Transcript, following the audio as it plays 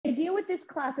idea with this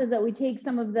class is that we take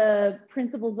some of the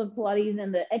principles of Pilates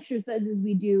and the exercises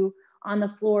we do on the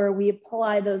floor, we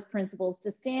apply those principles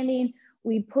to standing,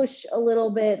 we push a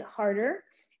little bit harder,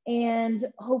 and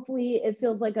hopefully it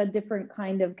feels like a different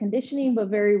kind of conditioning, but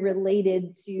very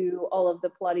related to all of the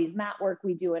Pilates mat work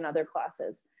we do in other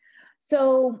classes.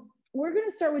 So we're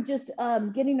gonna start with just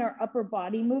getting our upper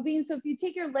body moving. So if you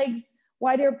take your legs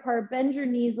wider apart, bend your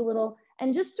knees a little,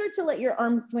 and just start to let your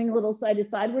arms swing a little side to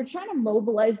side. We're trying to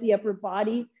mobilize the upper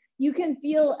body. You can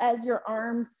feel as your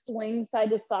arms swing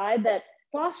side to side that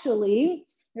fascially,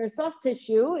 your soft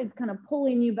tissue is kind of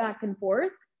pulling you back and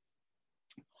forth.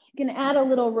 You can add a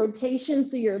little rotation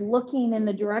so you're looking in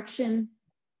the direction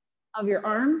of your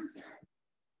arms.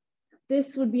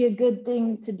 This would be a good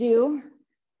thing to do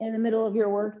in the middle of your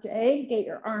work day. Get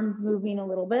your arms moving a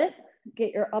little bit,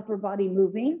 get your upper body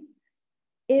moving.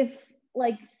 If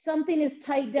like something is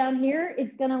tight down here,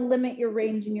 it's gonna limit your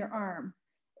range in your arm,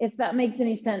 if that makes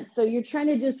any sense. So you're trying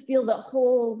to just feel the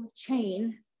whole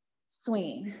chain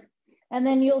swinging. And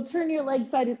then you'll turn your legs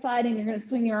side to side and you're gonna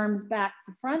swing your arms back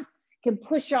to front. You can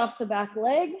push off the back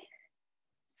leg,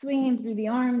 swinging through the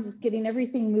arms, just getting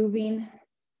everything moving.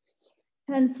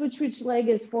 And switch which leg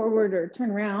is forward or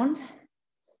turn around.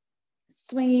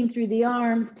 Swinging through the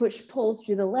arms, push, pull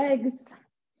through the legs.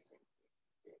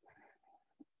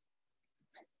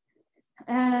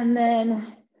 And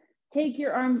then take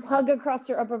your arms, hug across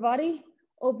your upper body,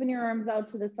 open your arms out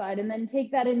to the side, and then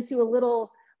take that into a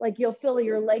little, like you'll feel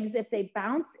your legs, if they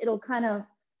bounce, it'll kind of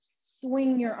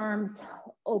swing your arms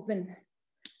open.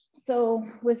 So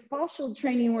with fascial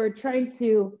training, we're trying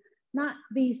to not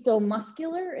be so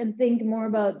muscular and think more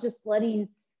about just letting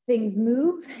things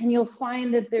move. And you'll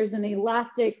find that there's an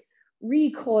elastic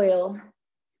recoil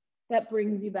that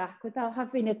brings you back without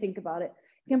having to think about it.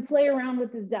 You can play around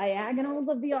with the diagonals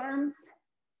of the arms.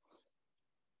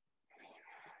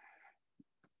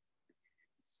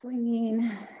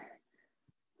 Swinging.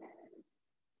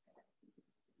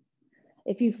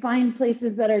 If you find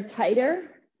places that are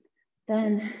tighter,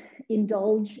 then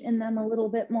indulge in them a little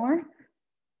bit more.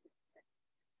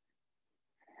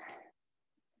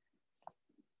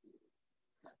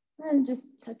 And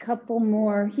just a couple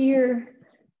more here.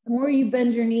 The more you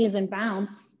bend your knees and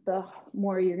bounce, the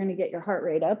more you're going to get your heart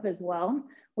rate up as well,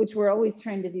 which we're always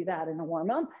trying to do that in a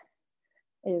warm-up,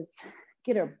 is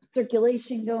get our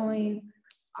circulation going,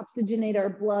 oxygenate our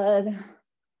blood,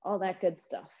 all that good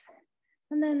stuff.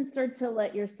 And then start to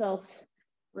let yourself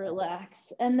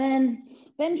relax. And then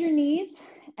bend your knees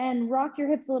and rock your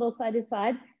hips a little side to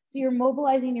side. So you're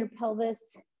mobilizing your pelvis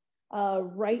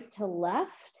right to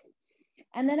left.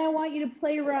 And then I want you to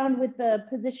play around with the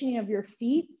positioning of your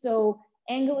feet. So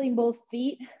angling both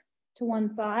feet to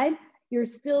one side. You're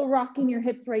still rocking your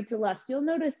hips right to left. You'll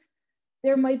notice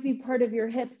there might be part of your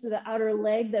hips or the outer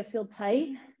leg that feel tight.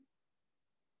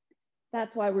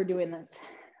 That's why we're doing this.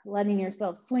 Letting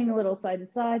yourself swing a little side to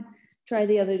side. Try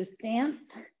the other stance.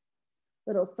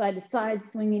 Little side to side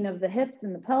swinging of the hips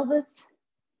and the pelvis.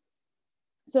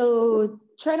 So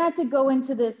try not to go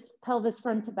into this pelvis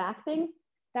front to back thing.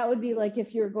 That would be like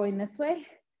if you were going this way.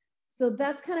 So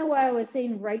that's kind of why I was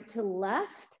saying right to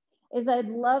left, is I'd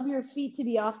love your feet to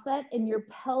be offset and your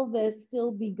pelvis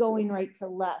still be going right to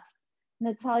left.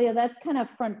 Natalia, that's kind of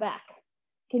front back.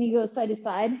 Can you go side to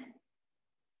side?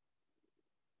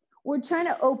 We're trying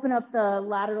to open up the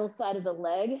lateral side of the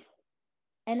leg,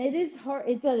 and it is hard.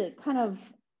 It's a kind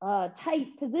of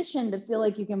tight position to feel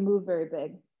like you can move very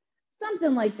big.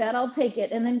 Something like that, I'll take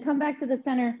it. And then come back to the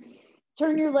center,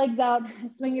 turn your legs out,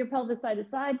 swing your pelvis side to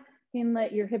side. You can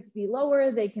let your hips be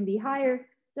lower, they can be higher.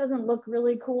 Doesn't look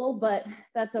really cool, but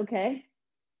that's okay.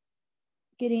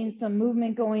 Getting some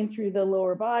movement going through the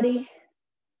lower body.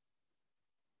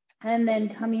 And then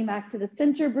coming back to the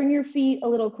center, bring your feet a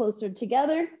little closer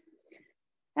together.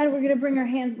 And we're gonna bring our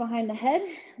hands behind the head.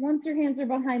 Once your hands are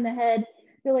behind the head,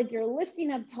 feel like you're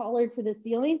lifting up taller to the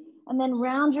ceiling, and then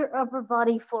round your upper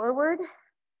body forward,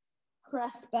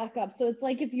 press back up. So it's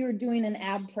like if you were doing an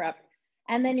ab prep.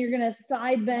 And then you're gonna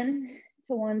side bend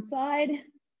to one side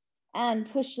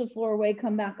and push the floor away,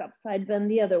 come back up, side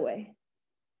bend the other way.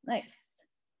 Nice.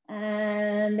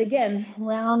 And again,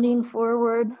 rounding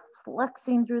forward,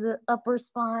 flexing through the upper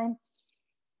spine,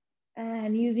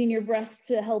 and using your breath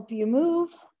to help you move,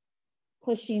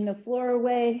 pushing the floor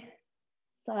away,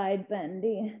 side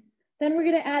bending. Then we're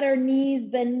gonna add our knees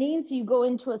bending. So you go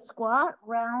into a squat,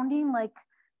 rounding, like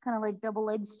kind of like double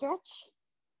leg stretch.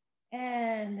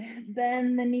 And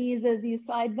bend the knees as you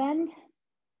side bend.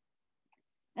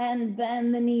 And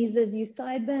bend the knees as you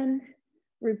side bend.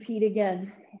 Repeat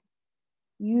again.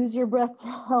 Use your breath to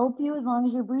help you as long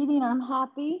as you're breathing. I'm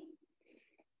happy.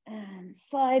 And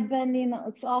side bending, that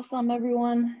looks awesome,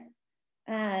 everyone.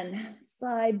 And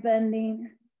side bending.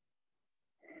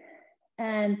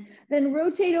 And then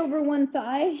rotate over one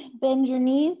thigh, bend your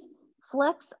knees,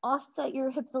 flex, offset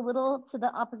your hips a little to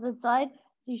the opposite side.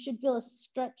 So you should feel a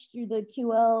stretch through the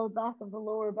QL, back of the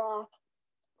lower back.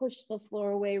 Push the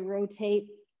floor away, rotate,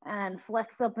 and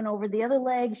flex up and over the other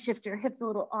leg. Shift your hips a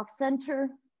little off center.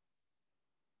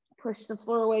 Push the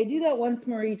floor away. Do that once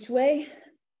more each way.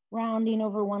 Rounding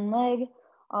over one leg.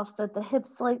 Offset the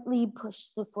hips slightly. Push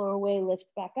the floor away, lift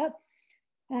back up.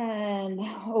 And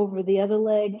over the other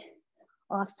leg.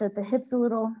 Offset the hips a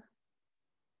little.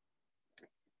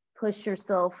 Push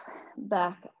yourself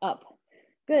back up.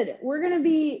 Good. We're going to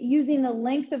be using the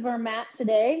length of our mat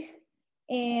today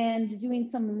and doing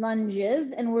some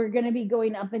lunges, and we're going to be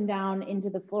going up and down into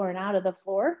the floor and out of the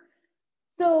floor.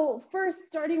 So first,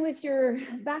 starting with your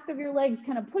back of your legs,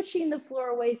 kind of pushing the floor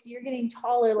away so you're getting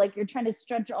taller, like you're trying to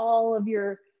stretch all of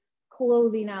your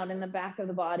clothing out in the back of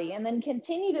the body, and then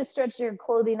continue to stretch your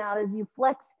clothing out as you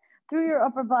flex through your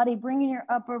upper body, bringing your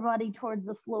upper body towards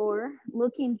the floor,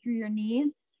 looking through your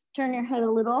knees. Turn your head a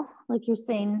little, like you're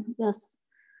saying yes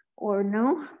or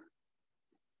no.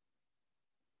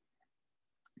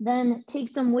 Then take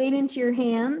some weight into your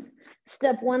hands,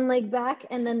 step one leg back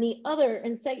and then the other,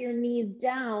 and set your knees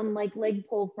down like leg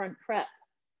pull front prep.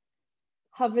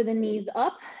 Hover the knees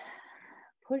up,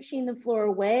 pushing the floor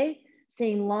away,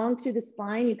 staying long through the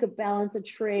spine. You could balance a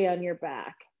tray on your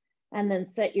back. And then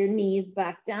set your knees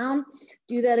back down.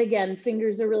 Do that again.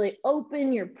 Fingers are really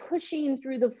open. You're pushing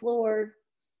through the floor.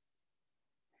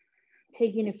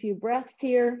 Taking a few breaths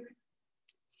here.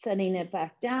 Setting it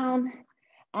back down.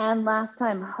 And last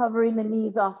time, hovering the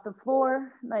knees off the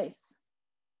floor. Nice.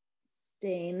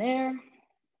 Staying there.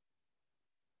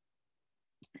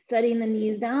 Setting the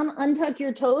knees down. Untuck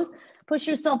your toes. Push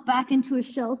yourself back into a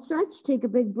shell stretch. Take a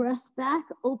big breath back.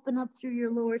 Open up through your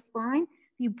lower spine.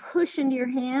 You push into your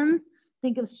hands,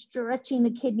 think of stretching the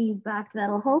kidneys back,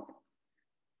 that'll help.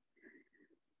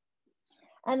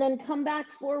 And then come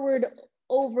back forward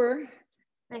over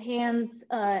the hands,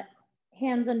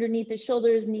 hands underneath the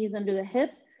shoulders, knees under the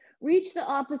hips. Reach the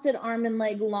opposite arm and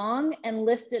leg long and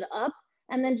lift it up.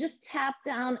 And then just tap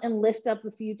down and lift up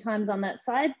a few times on that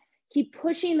side. Keep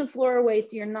pushing the floor away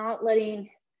so you're not letting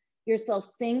yourself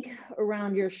sink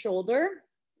around your shoulder.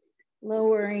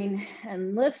 Lowering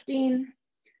and lifting.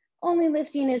 Only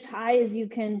lifting as high as you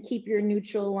can keep your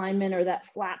neutral alignment or that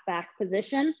flat back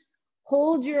position.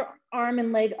 Hold your arm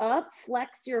and leg up,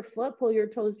 flex your foot, pull your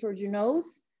toes towards your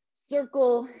nose,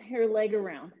 circle your leg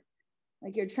around.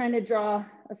 Like you're trying to draw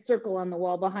a circle on the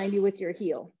wall behind you with your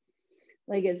heel.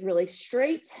 Leg is really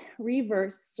straight,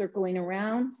 reverse, circling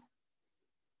around.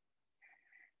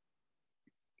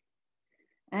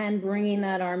 And bringing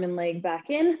that arm and leg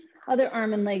back in. Other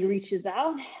arm and leg reaches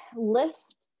out,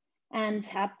 lift, and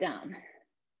tap down.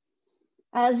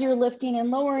 As you're lifting and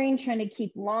lowering, trying to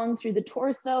keep long through the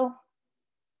torso.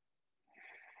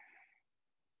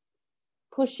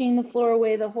 Pushing the floor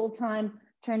away the whole time,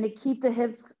 trying to keep the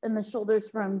hips and the shoulders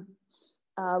from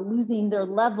losing their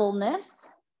levelness.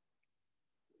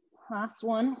 Last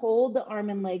one, hold the arm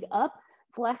and leg up,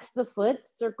 flex the foot,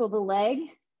 circle the leg.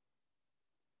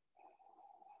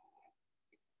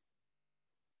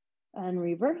 And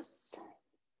reverse.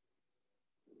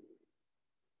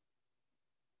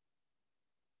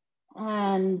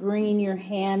 And bringing your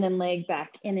hand and leg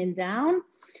back in and down.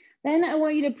 Then I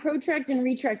want you to protract and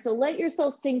retract. So let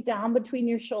yourself sink down between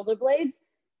your shoulder blades,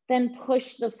 then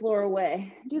push the floor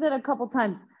away. Do that a couple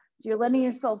times. So you're letting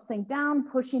yourself sink down,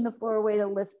 pushing the floor away to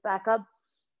lift back up.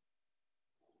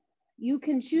 You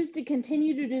can choose to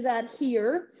continue to do that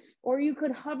here, or you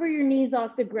could hover your knees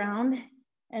off the ground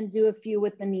and do a few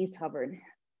with the knees hovered.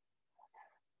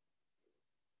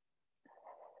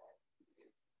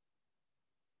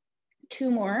 Two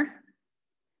more.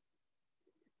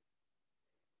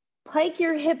 Pike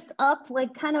your hips up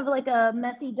like kind of like a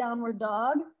messy downward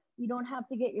dog. You don't have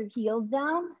to get your heels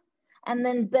down. And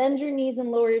then bend your knees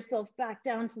and lower yourself back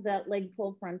down to that leg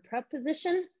pull front prep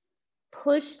position.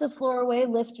 Push the floor away,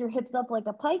 lift your hips up like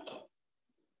a pike.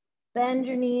 Bend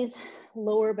your knees,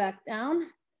 lower back down.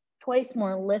 Twice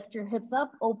more, lift your hips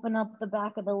up, open up the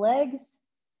back of the legs.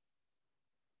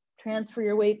 Transfer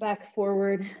your weight back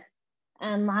forward.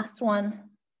 And last one.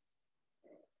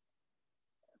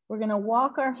 We're gonna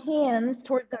walk our hands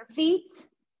towards our feet.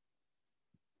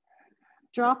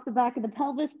 Drop the back of the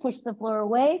pelvis, push the floor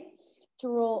away to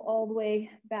roll all the way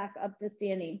back up to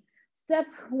standing. Step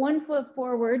 1 foot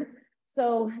forward,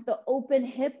 so the open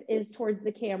hip is towards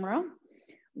the camera.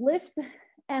 Lift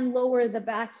and lower the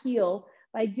back heel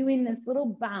by doing this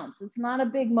little bounce. It's not a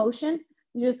big motion,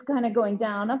 You're just kind of going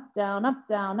down, up, down, up,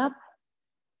 down, up.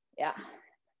 Yeah.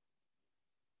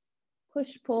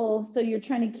 Push, pull. So you're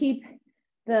trying to keep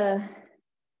the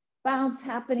bounce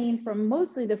happening from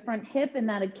mostly the front hip and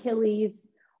that Achilles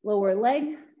lower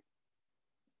leg.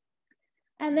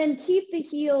 And then keep the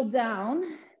heel down.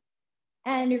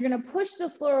 And you're going to push the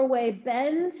floor away,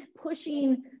 bend,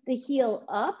 pushing the heel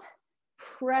up,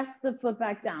 press the foot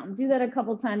back down. Do that a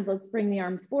couple times. Let's bring the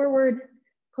arms forward,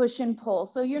 push and pull.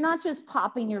 So you're not just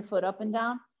popping your foot up and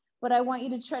down, but I want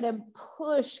you to try to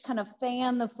push, kind of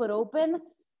fan the foot open,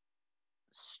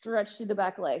 stretch through the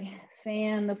back leg.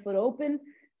 Fan the foot open,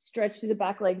 stretch through the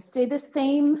back leg. Stay the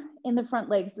same in the front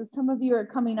leg. So some of you are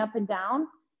coming up and down.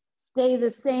 Stay the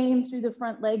same through the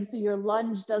front leg so your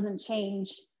lunge doesn't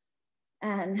change.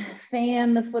 And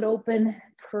fan the foot open,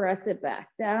 press it back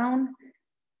down.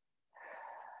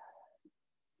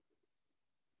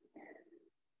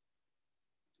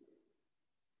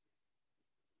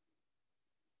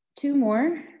 Two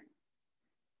more.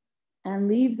 And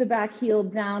leave the back heel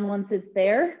down once it's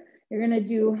there. You're gonna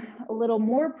do a little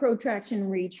more protraction,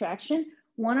 retraction.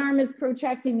 One arm is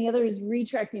protracting, the other is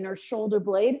retracting our shoulder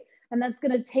blade. And that's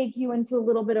gonna take you into a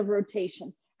little bit of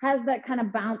rotation. Has that kind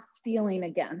of bounce feeling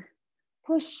again.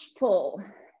 Push, pull.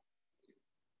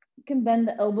 You can bend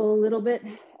the elbow a little bit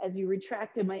as you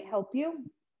retract, it might help you.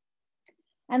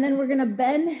 And then we're gonna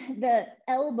bend the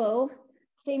elbow,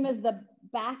 same as the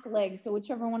back leg, so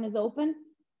whichever one is open,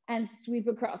 and sweep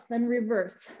across, then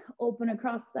reverse, open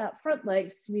across that front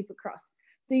leg, sweep across.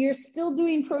 So you're still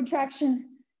doing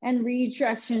protraction and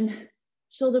retraction.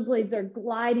 Shoulder blades are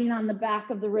gliding on the back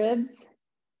of the ribs.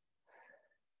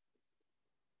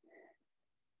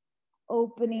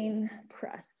 Opening,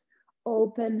 press,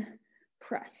 open,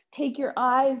 press. Take your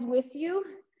eyes with you.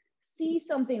 See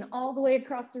something all the way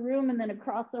across the room and then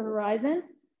across the horizon.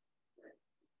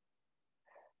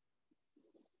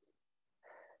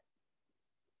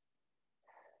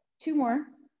 Two more.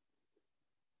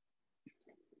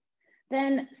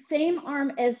 Then same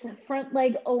arm as front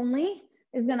leg only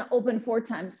is gonna open 4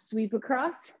 times. Sweep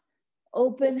across,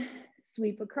 open,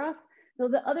 sweep across. So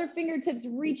the other fingertips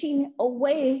reaching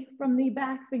away from the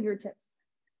back fingertips.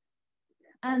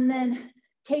 And then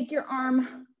take your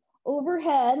arm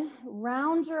overhead,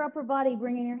 round your upper body,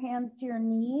 bringing your hands to your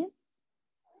knees,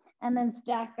 and then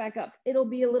stack back up. It'll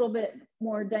be a little bit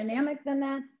more dynamic than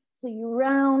that. So you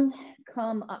round,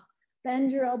 come up.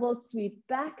 Bend your elbows, sweep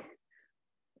back,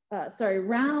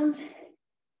 round,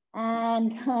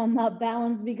 and come up.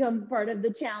 Balance becomes part of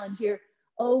the challenge here.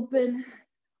 Open,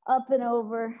 up and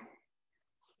over,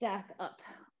 stack up.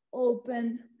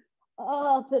 Open,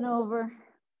 up and over,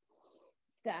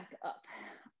 stack up.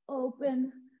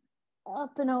 Open,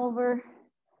 up and over.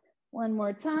 One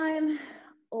more time.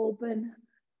 Open,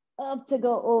 up to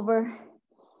go over,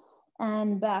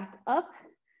 and back up.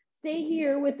 Stay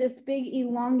here with this big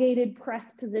elongated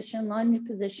press position, lunge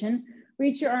position.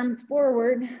 Reach your arms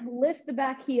forward, lift the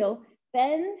back heel,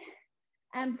 bend,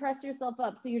 and press yourself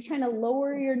up. So you're trying to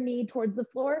lower your knee towards the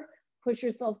floor, push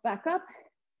yourself back up.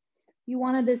 If you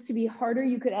wanted this to be harder,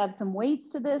 you could add some weights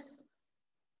to this.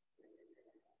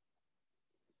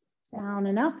 Down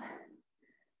and up.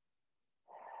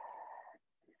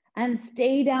 And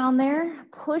stay down there.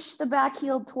 Push the back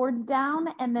heel towards down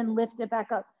and then lift it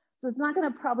back up. So it's not gonna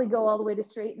probably go all the way to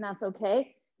straight, and that's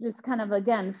okay. Just kind of,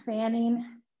 again, fanning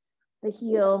the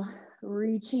heel,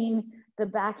 reaching the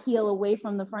back heel away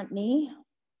from the front knee.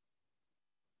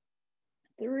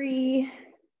 3,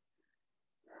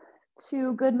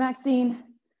 2, good, Maxine.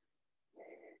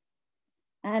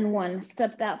 And 1,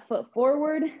 step that foot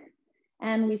forward,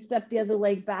 and we step the other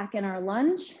leg back in our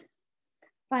lunge.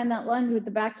 Find that lunge with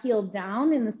the back heel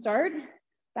down in the start,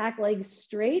 back leg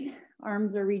straight,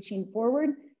 arms are reaching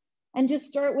forward, and just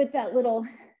start with that little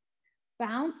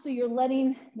bounce. So you're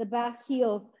letting the back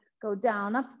heel go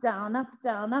down, up, down, up,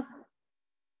 down, up.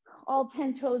 All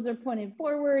 10 toes are pointed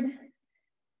forward.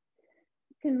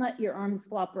 You can let your arms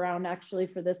flop around actually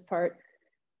for this part.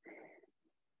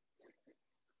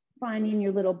 Finding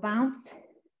your little bounce.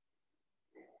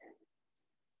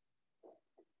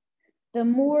 The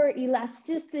more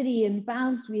elasticity and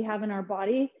bounce we have in our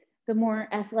body, the more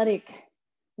athletic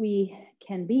we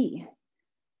can be.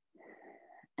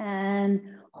 And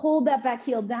hold that back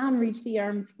heel down, reach the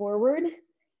arms forward.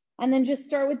 And then just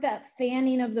start with that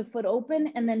fanning of the foot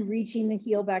open and then reaching the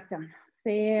heel back down.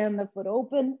 Fan the foot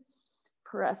open,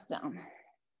 press down.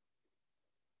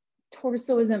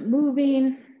 Torso isn't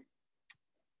moving.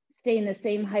 Staying the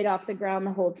same height off the ground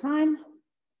the whole time.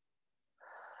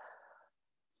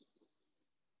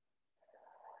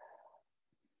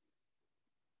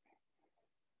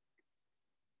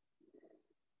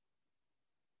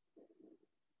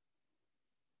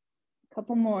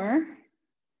 Couple more.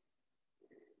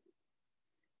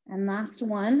 And last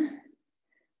one.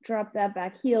 Drop that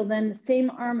back heel. Then the same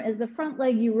arm as the front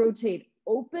leg, you rotate.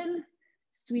 Open,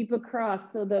 sweep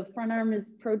across. So the front arm is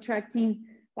protracting,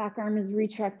 back arm is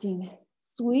retracting.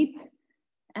 Sweep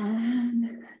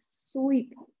and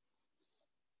sweep.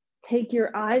 Take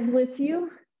your eyes with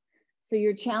you. So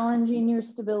you're challenging your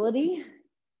stability.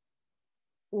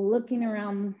 Looking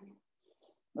around,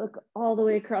 look all the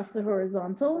way across the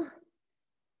horizontal.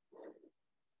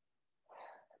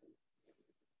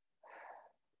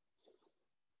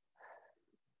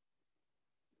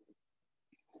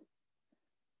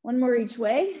 One more each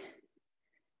way.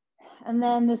 And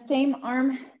then the same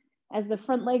arm as the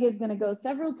front leg is gonna go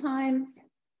several times.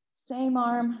 Same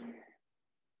arm.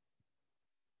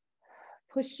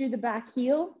 Push through the back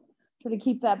heel. Try to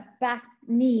keep that back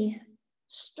knee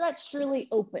stretched really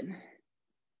open.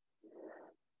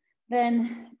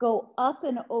 Then go up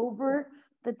and over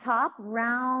the top,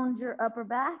 round your upper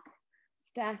back,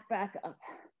 stack back up.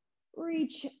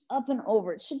 Reach up and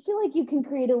over. It should feel like you can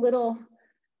create a little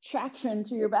traction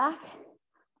through your back,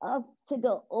 up to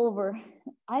go over.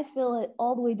 I feel it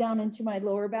all the way down into my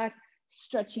lower back,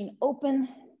 stretching open.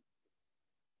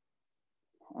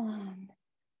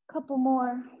 Couple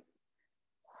more.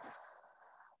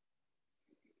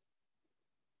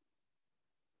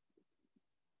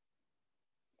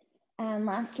 And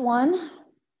last one.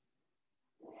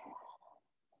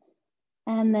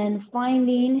 And then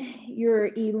finding your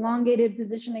elongated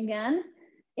position again.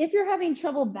 If you're having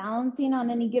trouble balancing on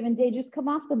any given day, just come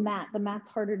off the mat. The mat's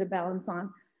harder to balance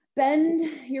on.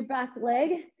 Bend your back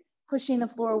leg, pushing the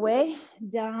floor away,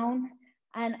 down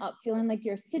and up, feeling like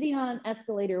you're sitting on an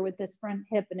escalator with this front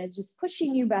hip and it's just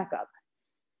pushing you back up.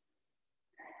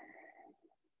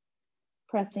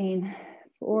 Pressing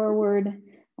forward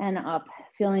and up,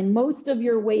 feeling most of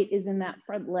your weight is in that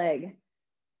front leg.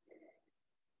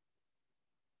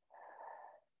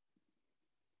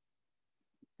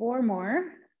 Four more.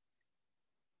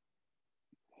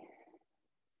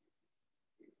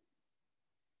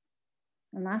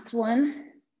 And last one.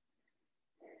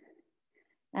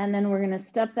 And then we're gonna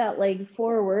step that leg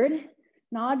forward.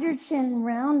 Nod your chin,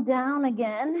 round down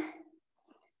again.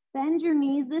 Bend your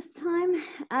knees this time.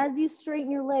 As you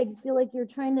straighten your legs, feel like you're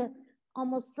trying to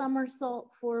almost somersault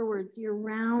forward. So you're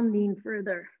rounding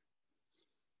further.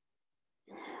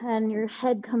 And your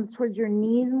head comes towards your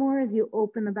knees more as you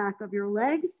open the back of your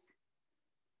legs.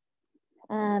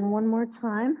 And one more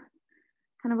time,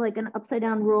 kind of like an upside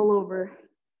down rollover.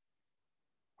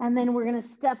 And then we're gonna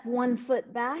step one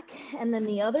foot back and then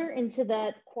the other into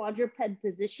that quadruped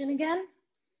position again.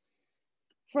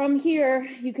 From here,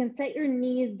 you can set your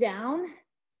knees down.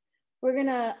 We're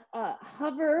gonna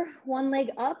hover one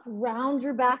leg up, round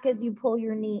your back as you pull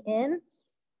your knee in.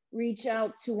 Reach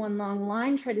out to one long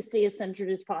line, try to stay as centered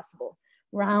as possible.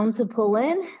 Round to pull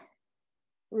in,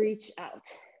 reach out.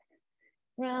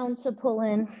 Round to pull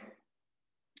in.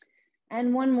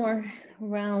 And one more,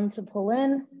 round to pull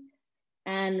in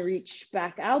and reach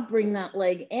back out. Bring that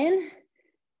leg in.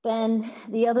 Bend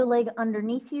the other leg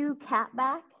underneath you, cat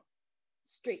back,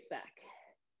 straight back.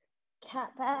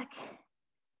 Cat back,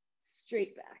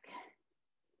 straight back.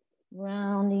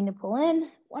 Rounding to pull in.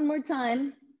 One more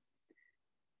time.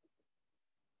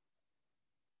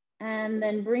 And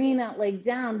then bringing that leg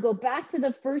down, go back to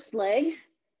the first leg,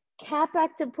 cat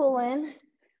back to pull in,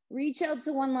 reach out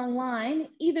to one long line.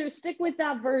 Either stick with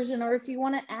that version, or if you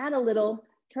want to add a little,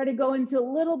 try to go into a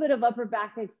little bit of upper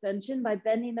back extension by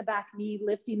bending the back knee,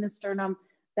 lifting the sternum,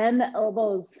 bend the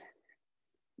elbows.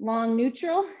 Long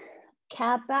neutral,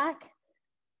 cat back,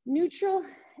 neutral,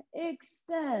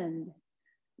 extend,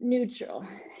 neutral,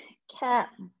 cat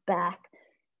back,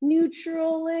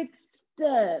 neutral,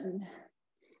 extend.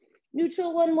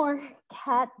 Neutral, one more,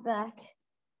 cat back,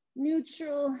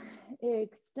 neutral,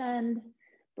 extend,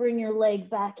 bring your leg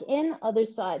back in, other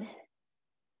side,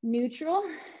 neutral,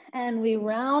 and we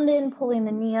round in, pulling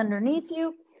the knee underneath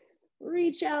you,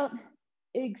 reach out,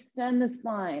 extend the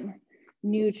spine,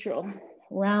 neutral,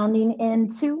 rounding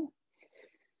into,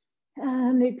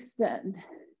 and extend,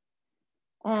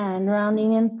 and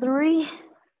rounding in 3,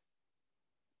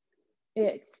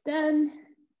 extend,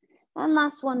 and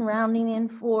last one, rounding in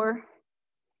 4,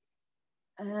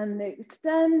 and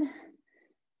extend.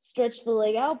 Stretch the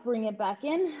leg out, bring it back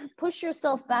in, push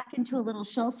yourself back into a little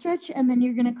shell stretch, and then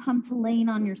you're gonna come to laying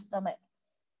on your stomach.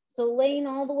 So laying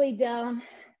all the way down.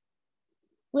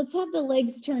 Let's have the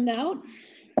legs turned out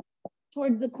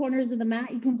towards the corners of the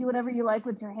mat. You can do whatever you like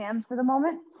with your hands for the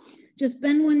moment. Just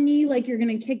bend one knee like you're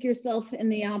gonna kick yourself in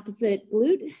the opposite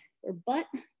glute or butt.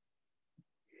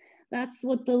 That's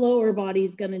what the lower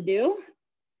body's gonna do.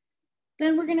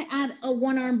 Then we're gonna add a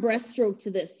one-arm breaststroke to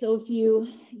this. So if you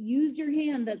use your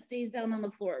hand that stays down on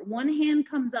the floor, one hand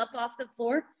comes up off the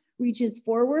floor, reaches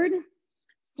forward,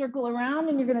 circle around,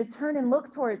 and you're gonna turn and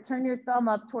look toward it. Turn your thumb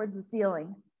up towards the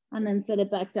ceiling and then set it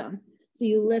back down. So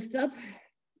you lift up,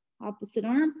 opposite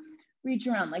arm, reach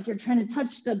around like you're trying to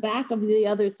touch the back of the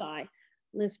other thigh.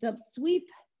 Lift up, sweep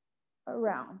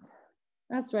around.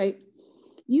 That's right.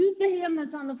 Use the hand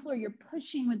that's on the floor. You're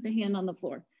pushing with the hand on the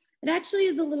floor. It actually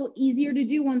is a little easier to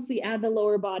do once we add the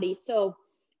lower body. So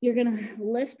you're gonna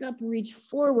lift up, reach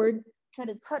forward, try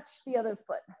to touch the other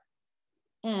foot.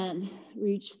 And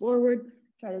reach forward,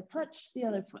 try to touch the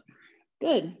other foot.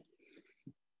 Good.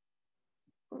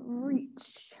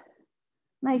 Reach.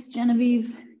 Nice,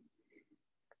 Genevieve.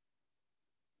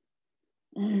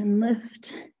 And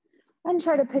lift. And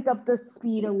try to pick up the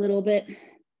speed a little bit.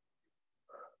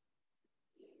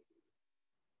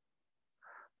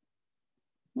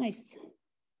 Nice.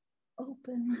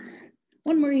 Open.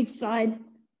 One more each side.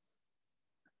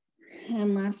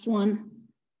 And last one.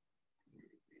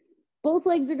 Both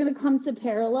legs are going to come to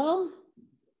parallel.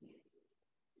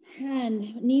 And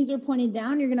knees are pointed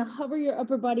down. You're going to hover your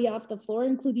upper body off the floor,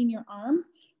 including your arms.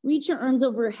 Reach your arms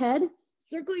overhead.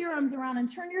 Circle your arms around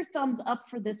and turn your thumbs up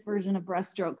for this version of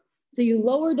breaststroke. So you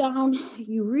lower down,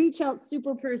 you reach out,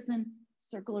 super person,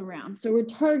 circle around. So we're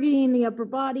targeting the upper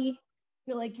body.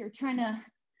 Feel like you're trying to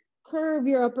curve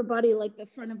your upper body like the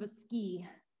front of a ski.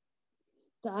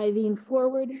 Diving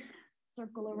forward,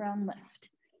 circle around, lift.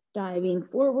 Diving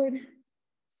forward,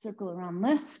 circle around,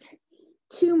 lift.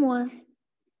 Two more.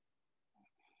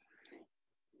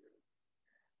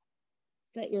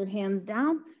 Set your hands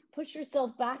down. Push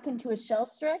yourself back into a shell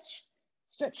stretch.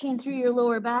 Stretching through your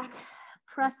lower back.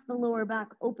 Press the lower back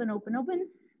open, open, open.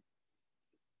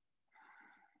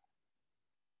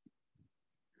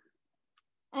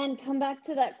 And come back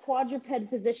to that quadruped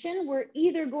position. We're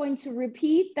either going to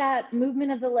repeat that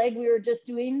movement of the leg we were just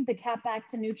doing, the cat back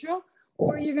to neutral,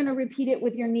 or you're gonna repeat it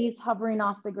with your knees hovering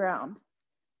off the ground.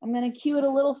 I'm gonna cue it a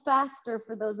little faster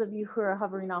for those of you who are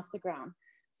hovering off the ground.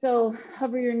 So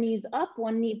hover your knees up,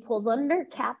 one knee pulls under,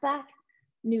 cat back,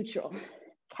 neutral,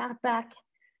 cat back,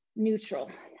 neutral,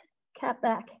 cat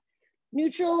back,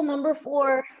 neutral. Number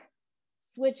 4,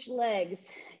 switch legs,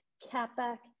 cat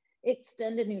back,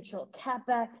 extend to neutral, cat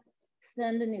back,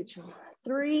 extend to neutral.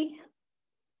 3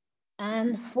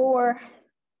 and 4,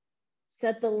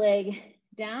 set the leg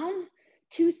down,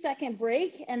 2-second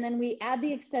break, and then we add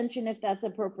the extension if that's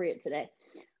appropriate today.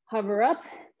 Hover up,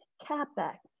 cat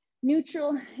back,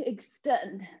 neutral,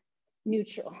 extend,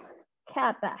 neutral,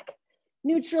 cat back,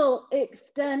 neutral,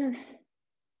 extend.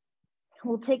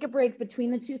 We'll take a break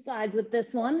between the two sides with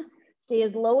this one. Stay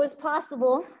as low as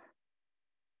possible.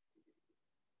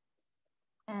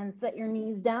 And set your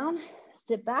knees down,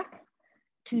 sit back,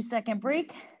 2-second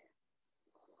break.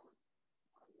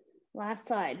 Last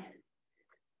side.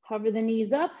 Hover the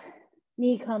knees up,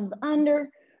 knee comes under,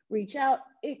 reach out,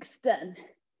 extend.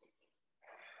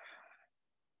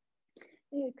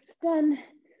 Extend,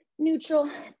 neutral,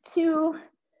 2.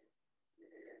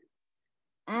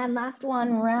 And last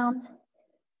one, round.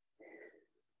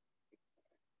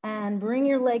 And bring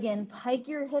your leg in, pike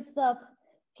your hips up,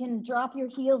 can drop your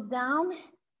heels down,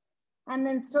 and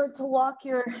then start to walk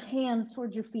your hands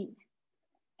towards your feet.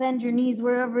 Bend your knees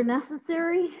wherever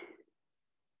necessary.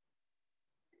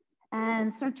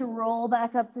 And start to roll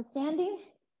back up to standing.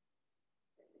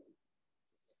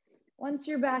 Once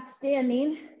you're back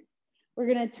standing, we're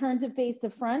gonna turn to face the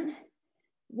front.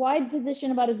 Wide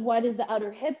position about as wide as the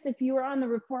outer hips. If you were on the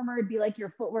reformer, it'd be like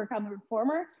your footwork on the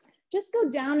reformer. Just go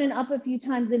down and up a few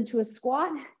times into a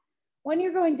squat. When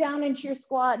you're going down into your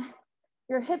squat,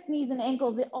 your hips, knees, and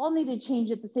ankles, they all need to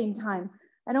change at the same time.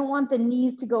 I don't want the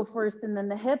knees to go first and then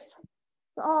the hips.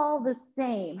 It's all the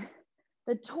same.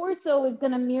 The torso is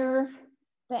gonna mirror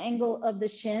the angle of the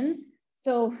shins.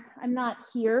 So I'm not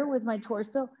here with my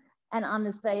torso and on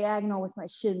this diagonal with my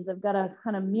shins. I've gotta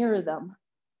kind of mirror them.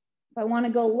 If I wanna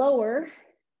go lower,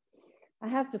 I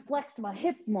have to flex my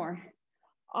hips more.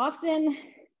 Often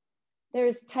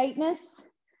there's tightness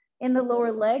in the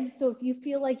lower legs. So if you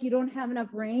feel like you don't have enough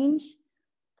range,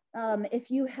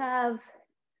 if you have,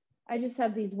 I just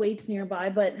have these weights nearby,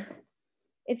 but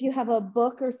if you have a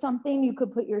book or something you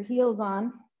could put your heels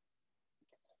on,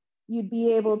 you'd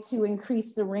be able to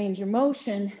increase the range of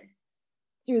motion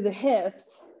through the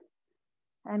hips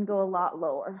and go a lot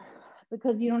lower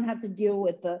because you don't have to deal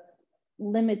with the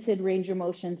limited range of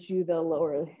motion through the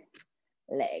lower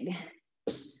leg.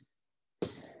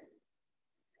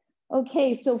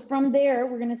 Okay, so from there,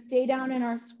 we're gonna stay down in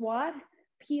our squat,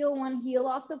 peel one heel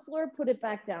off the floor, put it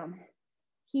back down.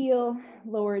 Heel,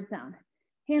 lower it down.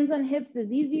 Hands on hips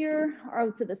is easier,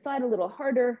 out to the side a little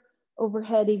harder,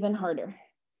 overhead even harder.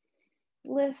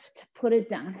 Lift, put it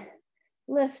down.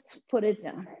 Lift, put it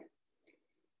down.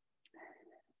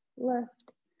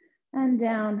 Lift and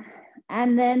down.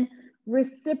 And then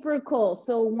reciprocal,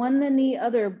 so one then the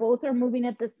other, both are moving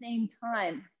at the same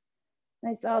time.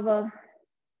 Nice, Ava.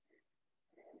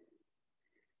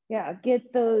 Yeah,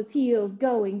 get those heels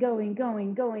going, going,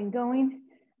 going, going, going.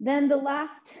 Then the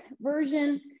last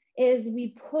version is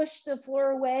we push the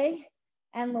floor away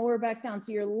and lower back down.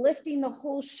 So you're lifting the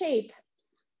whole shape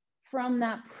from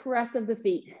that press of the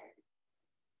feet.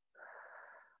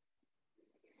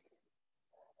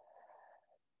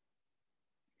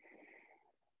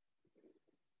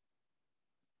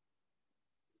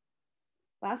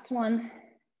 Last one,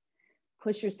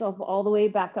 push yourself all the way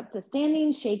back up to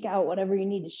standing, shake out whatever you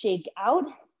need to shake out.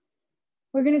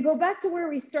 We're gonna go back to where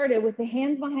we started with the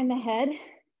hands behind the head.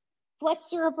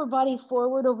 Flex your upper body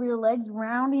forward over your legs,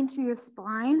 rounding through your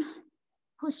spine.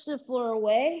 Push the floor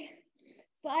away.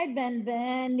 Side bend,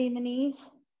 bending the knees.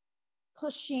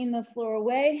 Pushing the floor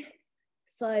away.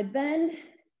 Side bend.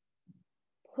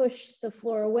 Push the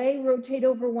floor away. Rotate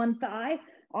over one thigh.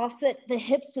 Offset the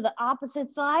hips to the opposite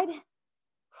side.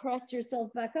 Press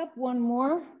yourself back up, one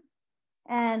more,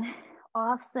 and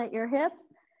offset your hips,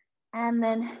 and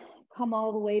then come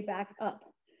all the way back up.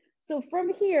 So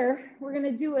from here, we're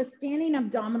gonna do a standing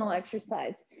abdominal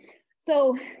exercise.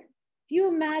 So if you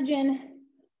imagine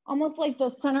almost like the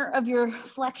center of your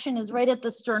flexion is right at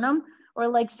the sternum, or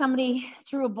like somebody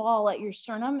threw a ball at your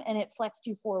sternum and it flexed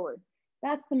you forward.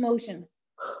 That's the motion.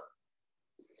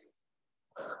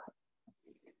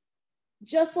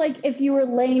 Just like if you were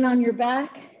laying on your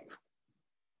back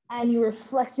and you were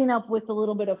flexing up with a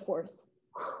little bit of force.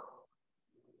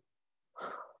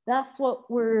 That's what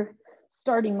we're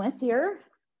starting with here.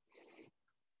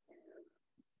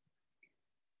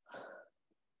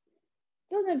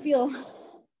 Doesn't feel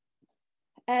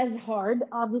as hard.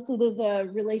 Obviously, there's a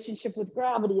relationship with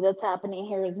gravity that's happening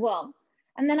here as well.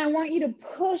 And then I want you to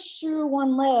push through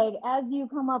one leg. As you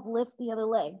come up, lift the other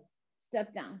leg.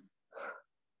 Step down.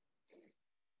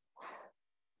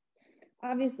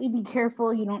 Obviously, be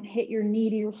careful you don't hit your knee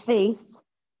to your face.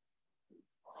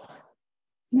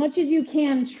 As much as you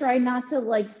can, try not to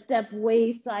like step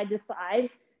way side to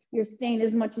side. You're staying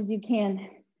as much as you can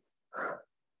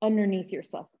underneath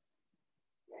yourself.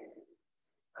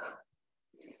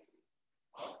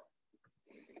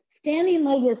 Standing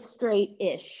leg is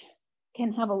straight-ish,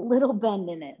 can have a little bend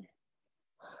in it.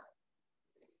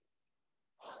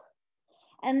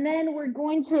 And then we're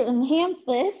going to enhance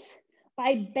this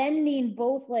by bending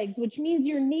both legs, which means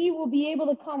your knee will be able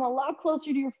to come a lot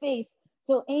closer to your face.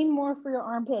 So aim more for your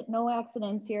armpit, no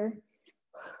accidents here.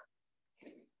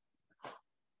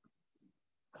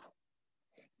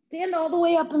 Stand all the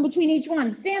way up in between each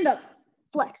one. Stand up,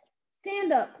 flex,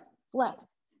 stand up, flex.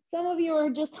 Some of you are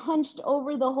just hunched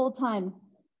over the whole time.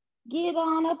 Get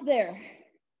on up there.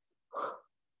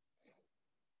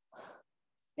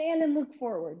 Stand and look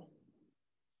forward.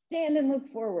 Stand and look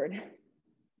forward.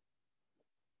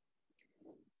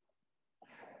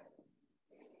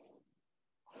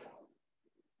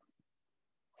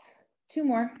 Two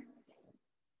more.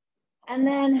 And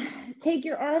then take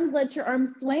your arms, let your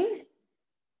arms swing.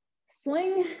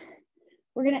 Swing.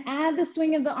 We're gonna add the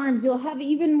swing of the arms. You'll have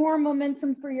even more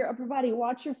momentum for your upper body.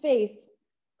 Watch your face.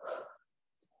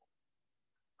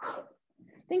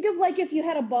 Think of like if you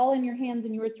had a ball in your hands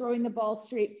and you were throwing the ball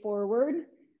straight forward.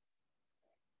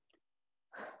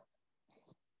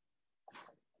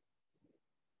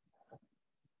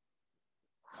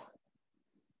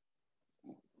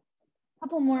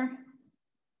 Couple more.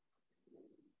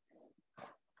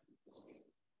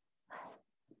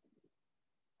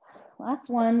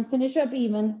 Last one, finish up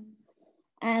even.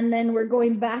 And then we're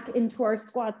going back into our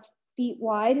squats, feet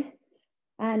wide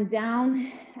and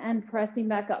down and pressing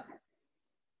back up.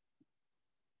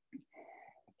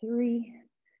 3,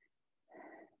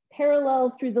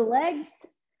 parallel through the legs.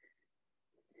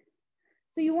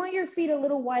 So you want your feet a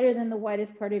little wider than the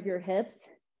widest part of your hips.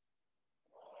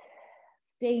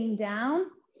 Staying down,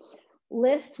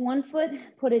 lift one foot,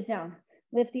 put it down.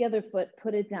 Lift the other foot,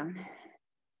 put it down.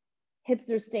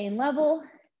 Hips are staying level.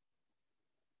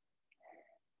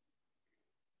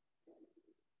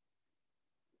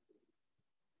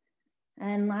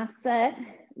 And last set,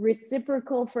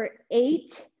 reciprocal for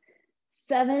 8,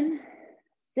 7,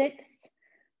 6,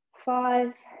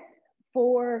 5,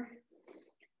 4,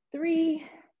 3,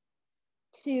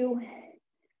 2,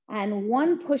 and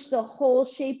 1. Push the whole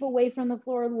shape away from the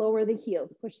floor, lower the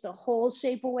heels. Push the whole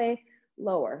shape away,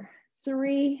 lower.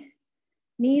 3,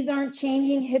 Knees aren't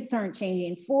changing, hips aren't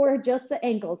changing. 4, just the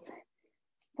ankles.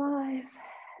 5.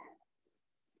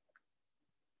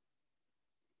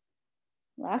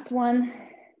 Last one.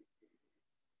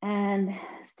 And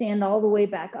stand all the way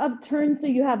back up. Turn so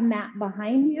you have mat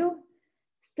behind you.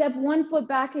 Step 1 foot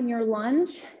back in your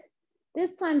lunge.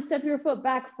 This time, step your foot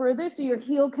back further so your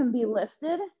heel can be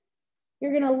lifted.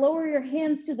 You're gonna lower your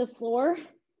hands to the floor.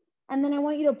 And then I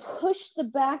want you to push the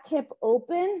back hip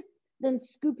open, then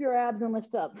scoop your abs and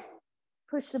lift up.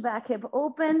 Push the back hip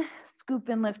open, scoop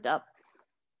and lift up.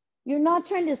 You're not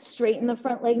trying to straighten the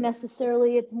front leg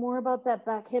necessarily. It's more about that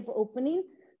back hip opening.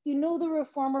 You know the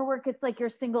reformer work, it's like your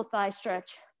single thigh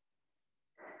stretch.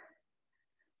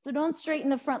 So don't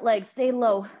straighten the front leg, stay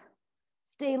low,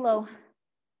 stay low.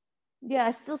 Yeah,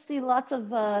 I still see lots of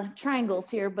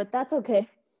triangles here, but that's okay.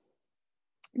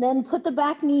 Then put the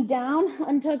back knee down,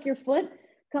 untuck your foot,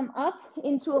 come up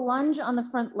into a lunge on the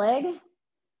front leg.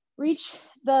 Reach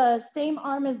the same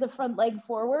arm as the front leg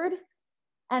forward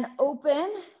and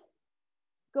open.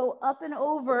 Go up and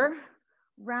over,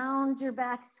 round your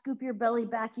back, scoop your belly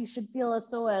back. You should feel a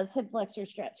psoas, hip flexor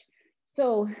stretch.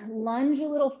 So lunge a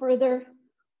little further,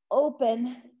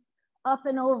 open, up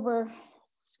and over,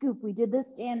 scoop. We did this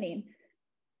standing.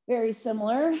 Very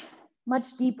similar,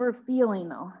 much deeper feeling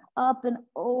though. Up and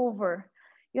over.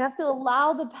 You have to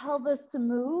allow the pelvis to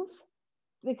move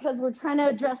because we're trying to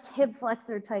address hip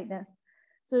flexor tightness.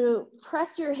 So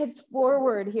press your hips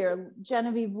forward here.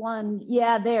 Genevieve, 1,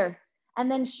 yeah, there. And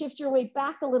then shift your weight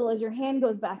back a little as your hand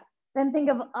goes back. Then think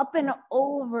of up and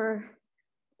over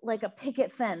like a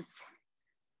picket fence.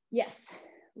 Yes,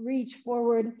 reach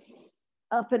forward,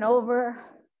 up and over.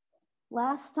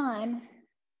 Last time,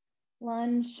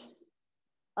 lunge,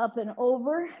 up and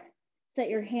over. Set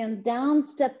your hands down,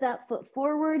 step that foot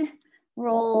forward,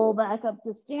 roll back up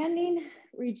to standing,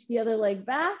 reach the other leg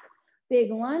back,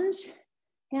 big lunge,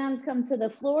 hands come to the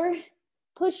floor,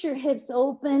 push your hips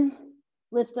open,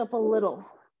 lift up a little.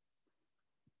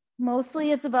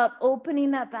 Mostly it's about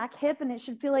opening that back hip, and it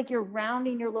should feel like you're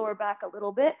rounding your lower back a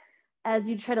little bit as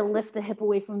you try to lift the hip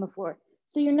away from the floor.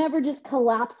 So you're never just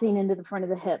collapsing into the front of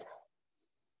the hip.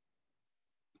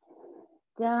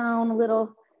 Down a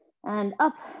little and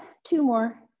up, 2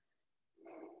 more.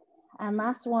 And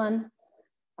last one,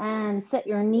 and set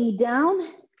your knee down.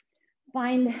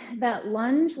 Find that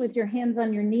lunge with your hands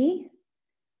on your knee.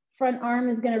 Front arm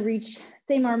is gonna reach,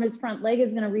 same arm as front leg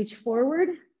is gonna reach forward,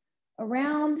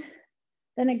 around,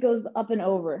 then it goes up and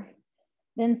over.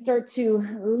 Then start to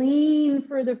lean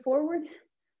further forward,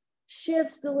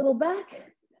 shift a little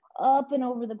back, up and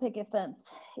over the picket fence,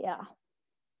 yeah.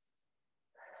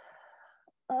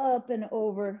 Up and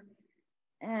over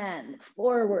and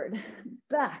forward,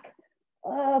 back,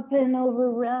 up and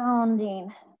over,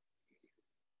 rounding.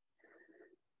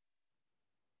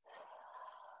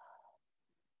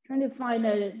 Trying to find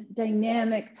a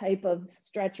dynamic type of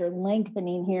stretch or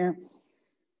lengthening here.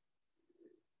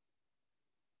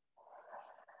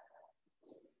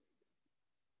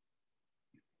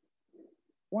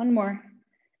 One more.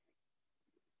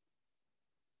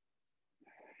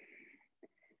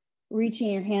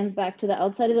 Reaching your hands back to the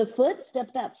outside of the foot,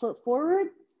 step that foot forward,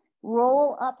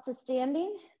 roll up to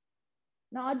standing,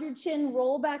 nod your chin,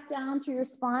 roll back down through your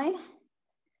spine.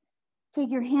 Take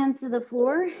your hands to the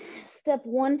floor, step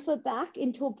 1 foot back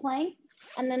into a plank,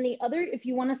 and then the other, if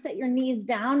you wanna set your knees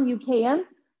down, you can.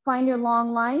 Find your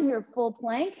long line, your full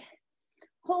plank.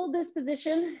 Hold this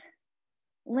position,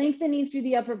 lengthening through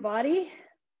the upper body.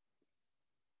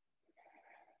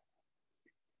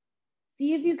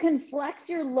 See if you can flex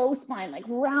your low spine, like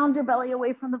round your belly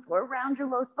away from the floor, round your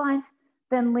low spine,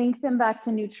 then lengthen back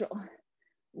to neutral.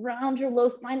 Round your low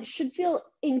spine. It should feel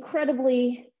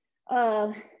incredibly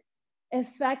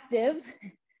effective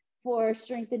for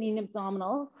strengthening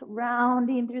abdominals.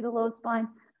 Rounding through the low spine,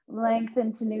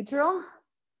 lengthen to neutral.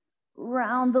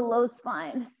 Round the low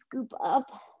spine, scoop up.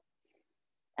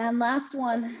 And last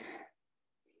one,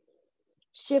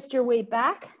 shift your weight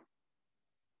back.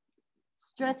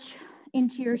 Stretch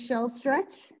into your shell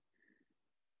stretch.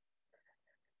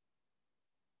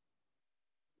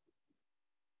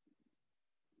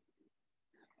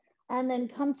 And then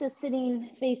come to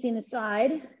sitting facing the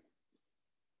side.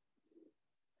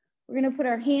 We're gonna put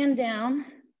our hand down.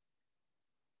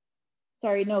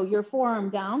 Sorry, no, your forearm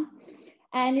down.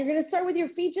 And you're gonna start with your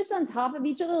feet just on top of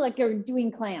each other like you're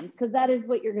doing clams, because that is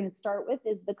what you're gonna start with,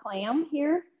 is the clam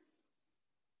here.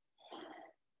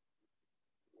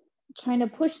 Trying to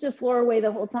push the floor away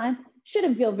the whole time.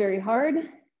 Shouldn't feel very hard.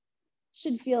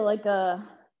 Should feel like a,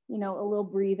 you know, a little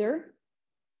breather.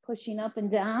 Pushing up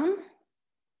and down.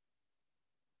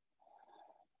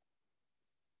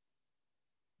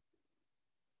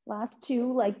 Last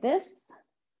two like this.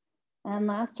 And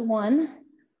last one.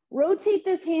 Rotate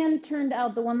this hand turned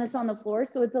out, the one that's on the floor,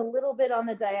 so it's a little bit on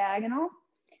the diagonal.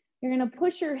 You're gonna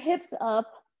push your hips up,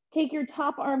 take your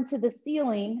top arm to the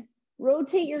ceiling,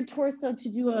 rotate your torso to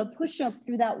do a push-up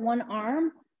through that one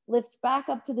arm, lift back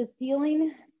up to the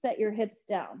ceiling, set your hips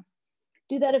down.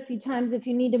 Do that a few times. If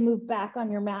you need to move back on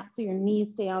your mat so your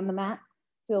knees stay on the mat,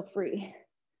 feel free.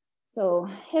 So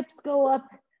hips go up,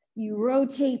 you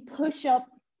rotate, push up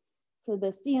to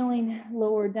the ceiling,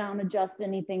 lower down, adjust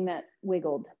anything that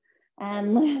wiggled.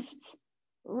 And lift,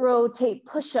 rotate,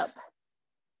 push up.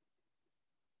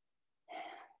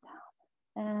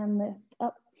 And lift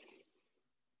up.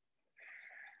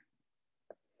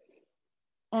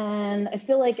 And I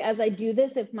feel like as I do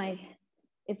this, if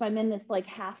I'm in this like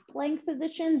half plank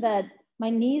position, that my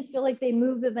knees feel like they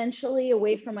move eventually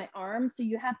away from my arms. So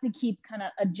you have to keep kind of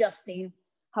adjusting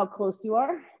how close you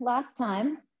are. Last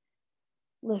time,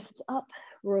 lift up,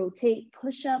 rotate,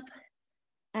 push up,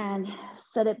 and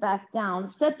set it back down.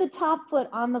 Set the top foot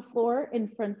on the floor in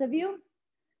front of you.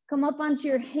 Come up onto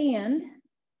your hand.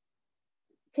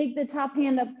 Take the top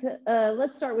hand up to,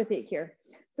 let's start with it here.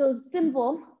 So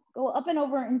simple, go up and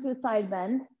over into a side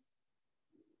bend.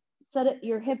 Set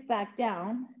your hip back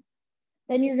down.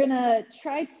 Then you're gonna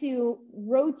try to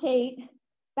rotate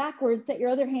backwards, set your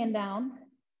other hand down,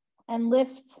 and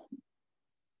lift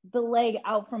the leg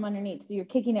out from underneath. So you're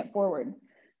kicking it forward.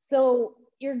 So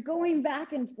you're going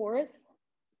back and forth.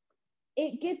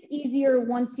 It gets easier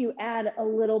once you add a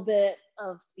little bit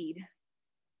of speed.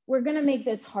 We're gonna make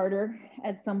this harder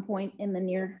at some point in the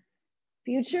near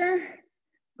future,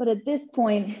 but at this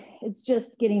point, it's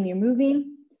just getting you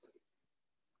moving.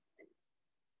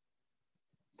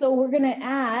 So we're gonna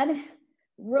add,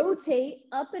 rotate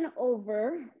up and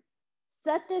over,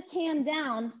 set this hand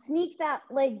down, sneak that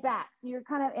leg back. So you're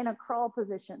kind of in a crawl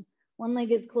position. One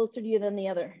leg is closer to you than the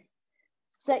other.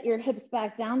 Set your hips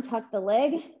back down, tuck the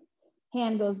leg,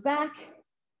 hand goes back,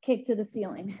 kick to the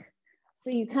ceiling. So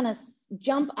you kind of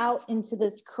jump out into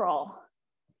this crawl.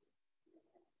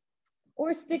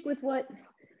 Or stick with what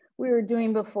we were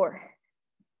doing before.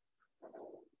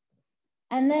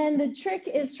 And then the trick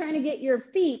is trying to get your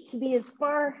feet to be as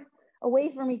far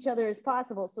away from each other as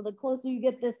possible. So the closer you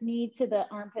get this knee to the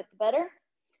armpit, the better.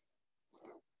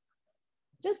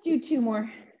 Just do two more.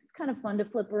 It's kind of fun to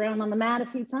flip around on the mat a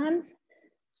few times.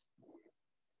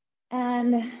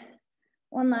 And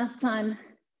one last time.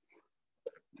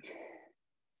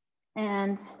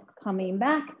 And coming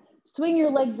back, swing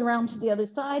your legs around to the other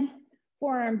side,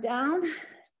 forearm down,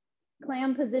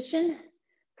 clam position,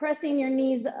 pressing your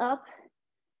knees up,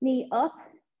 knee up,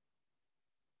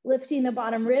 lifting the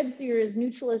bottom ribs so you're as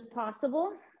neutral as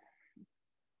possible.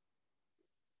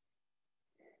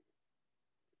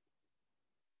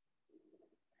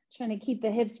 Trying to keep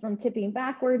the hips from tipping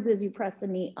backwards as you press the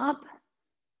knee up.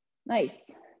 Nice.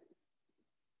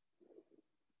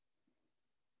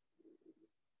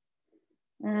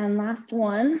 And last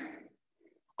one.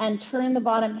 And turn the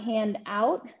bottom hand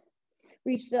out.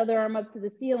 Reach the other arm up to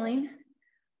the ceiling.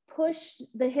 Push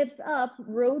the hips up,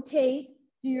 rotate,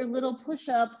 do your little push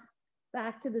up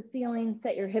back to the ceiling,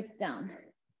 set your hips down.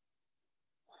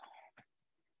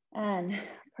 And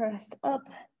press up.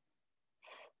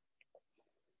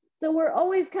 So we're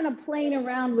always kind of playing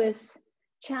around with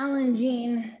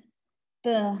challenging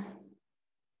the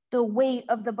weight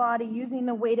of the body, using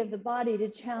the weight of the body to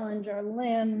challenge our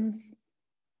limbs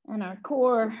and our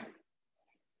core.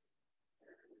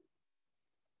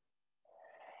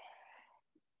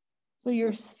 So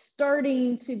you're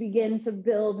starting to begin to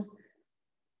build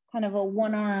kind of a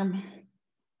one arm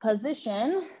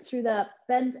position through that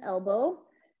bent elbow,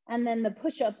 and then the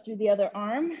push up through the other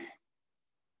arm.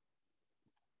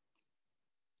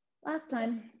 Last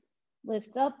time,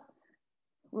 lift up,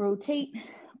 rotate,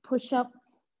 push up,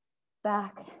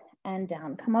 back and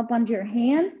down. Come up onto your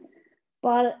hand,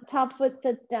 top foot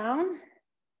sits down.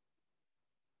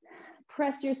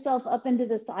 Press yourself up into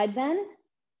the side bend.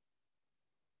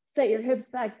 Set your hips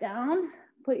back down,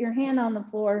 put your hand on the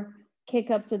floor,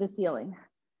 kick up to the ceiling.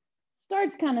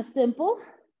 Starts kind of simple,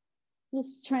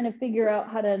 just trying to figure out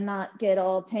how to not get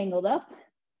all tangled up.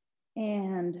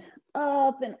 And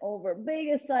up and over,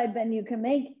 biggest side bend you can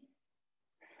make.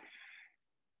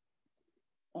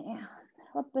 And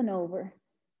up and over.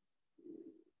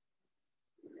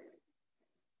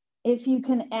 If you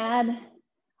can add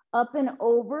up and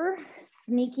over,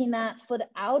 sneaking that foot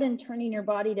out and turning your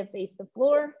body to face the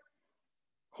floor,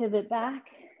 pivot back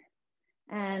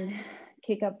and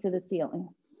kick up to the ceiling.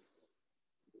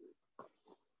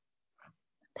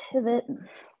 Pivot.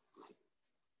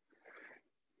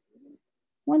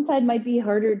 One side might be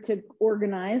harder to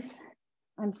organize.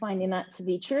 I'm finding that to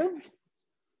be true.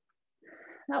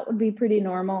 That would be pretty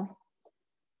normal.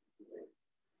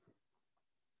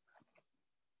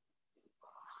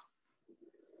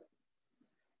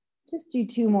 Just do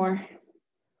 2 more.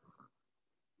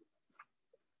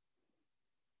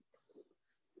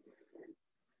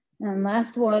 And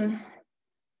last one.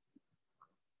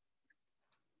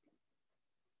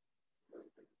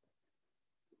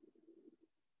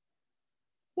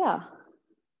 Yeah,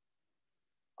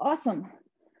 awesome.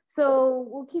 So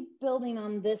we'll keep building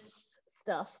on this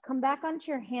stuff. Come back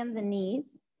onto your hands and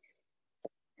knees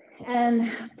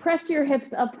and press your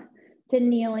hips up to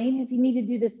kneeling. If you need to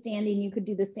do the standing, you could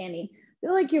do the standing.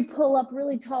 Feel like you pull up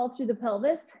really tall through the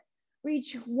pelvis.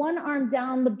 Reach one arm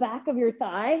down the back of your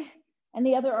thigh and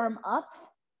the other arm up.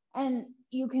 And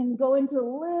you can go into a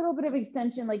little bit of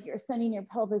extension, like you're sending your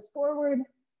pelvis forward.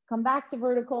 Come back to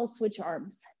vertical, switch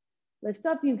arms. Lift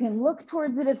up, you can look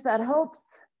towards it if that helps.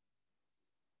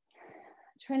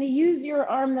 Trying to use your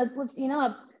arm that's lifting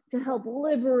up to help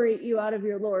liberate you out of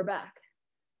your lower back.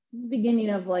 This is the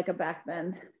beginning of like a back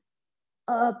bend.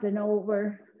 Up and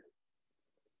over.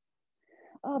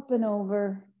 Up and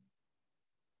over.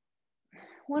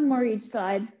 One more each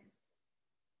side.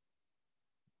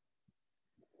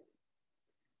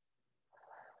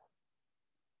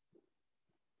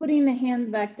 Putting the hands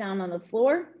back down on the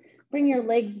floor. Bring your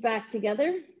legs back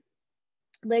together.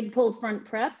 Leg pull front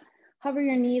prep. Hover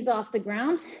your knees off the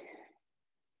ground.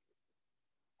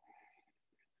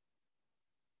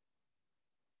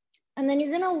 And then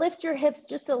you're gonna lift your hips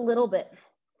just a little bit.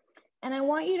 And I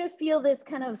want you to feel this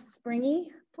kind of springy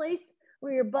place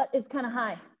where your butt is kind of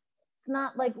high. It's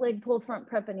not like leg pull front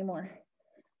prep anymore.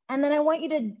 And then I want you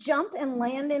to jump and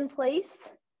land in place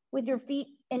with your feet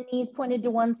and knees pointed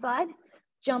to one side.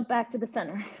 Jump back to the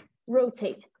center.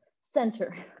 Rotate,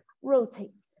 center,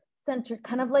 rotate, center.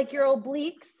 Kind of like your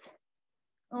obliques,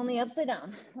 only upside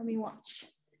down. Let me watch.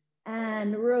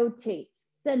 And rotate,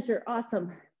 center,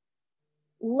 awesome.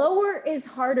 Lower is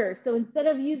harder. So instead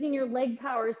of using your leg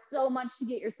power so much to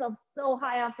get yourself so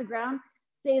high off the ground,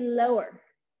 stay lower.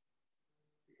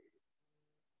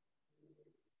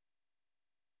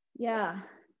 Yeah.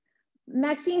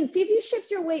 Maxine, see if you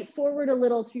shift your weight forward a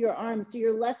little through your arms so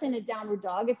you're less in a downward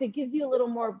dog. If it gives you a little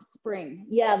more spring,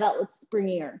 yeah, that looks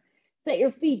springier. Set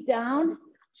your feet down,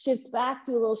 shift back,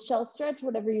 do a little shell stretch,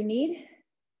 whatever you need.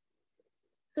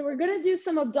 So we're gonna do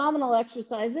some abdominal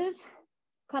exercises,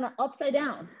 kind of upside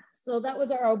down. So that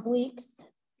was our obliques.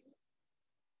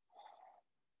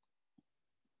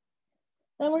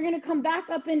 Then we're gonna come back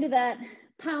up into that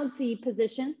pouncy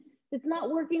position. If it's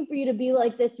not working for you to be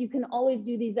like this, you can always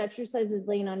do these exercises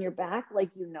laying on your back like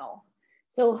you know.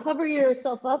 So hover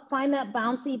yourself up, find that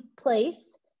bouncy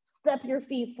place, step your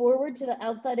feet forward to the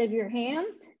outside of your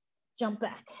hands, jump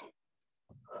back.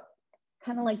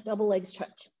 Kind of like double leg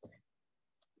stretch.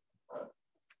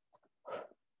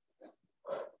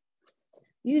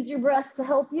 Use your breath to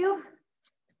help you.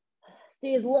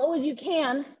 Stay as low as you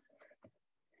can.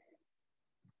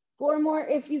 4 more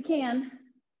if you can.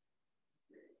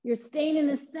 You're staying in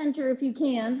the center if you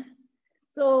can.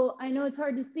 So I know it's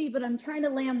hard to see, but I'm trying to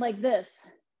land like this,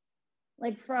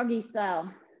 like froggy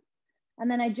style.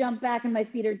 And then I jump back and my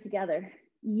feet are together.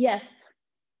 Yes.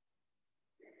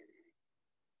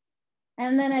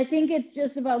 And then I think it's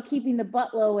just about keeping the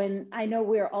butt low, and I know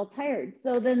we're all tired.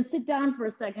 So then sit down for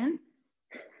a second.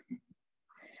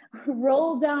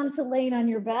 Roll down to laying on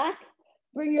your back.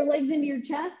 Bring your legs into your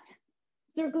chest.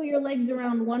 Circle your legs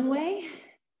around one way.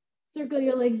 Circle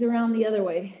your legs around the other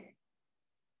way.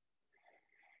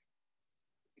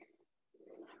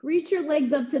 Reach your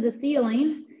legs up to the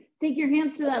ceiling. Take your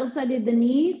hands to the outside of the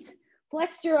knees.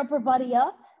 Flex your upper body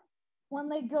up. One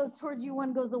leg goes towards you,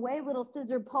 one goes away. Little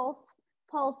scissor pulse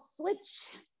switch.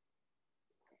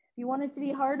 If you want it to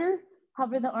be harder,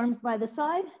 hover the arms by the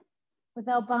side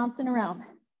without bouncing around.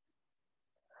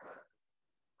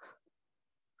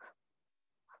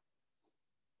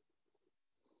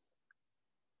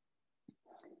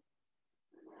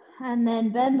 And then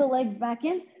bend the legs back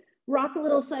in. Rock a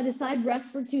little side to side,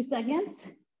 rest for 2 seconds.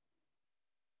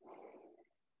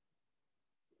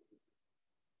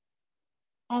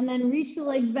 And then reach the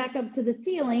legs back up to the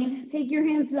ceiling. Take your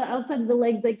hands to the outside of the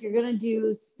legs like you're gonna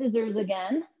do scissors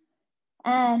again.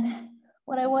 And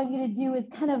what I want you to do is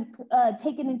kind of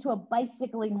take it into a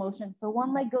bicycling motion. So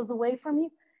one leg goes away from you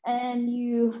and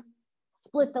you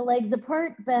split the legs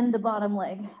apart, bend the bottom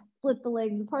leg. Split the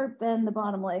legs apart, bend the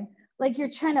bottom leg. Like you're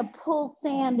trying to pull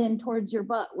sand in towards your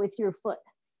butt with your foot.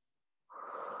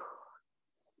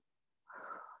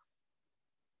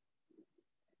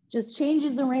 Just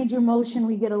changes the range of motion.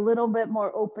 We get a little bit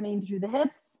more opening through the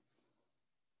hips.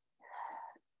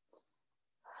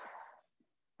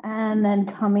 And then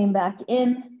coming back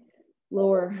in,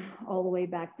 lower all the way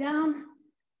back down.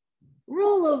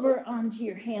 Roll over onto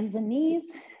your hands and knees.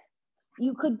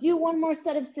 You could do one more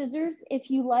set of scissors if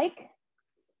you like,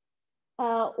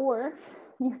 or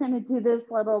you're gonna do this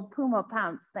little Puma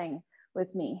pounce thing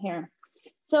with me here.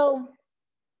 So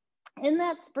in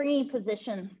that springy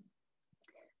position,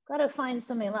 gotta find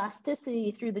some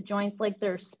elasticity through the joints like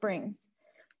they're springs.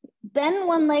 Bend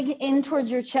one leg in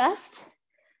towards your chest,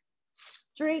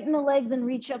 straighten the legs and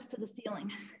reach up to the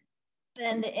ceiling.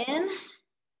 Bend in,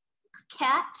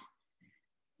 cat,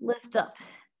 lift up.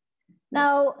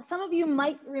 Now, some of you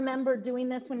might remember doing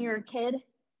this when you were a kid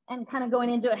and kind of going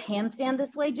into a handstand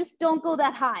this way. Just don't go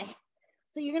that high.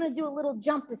 So you're gonna do a little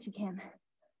jump if you can.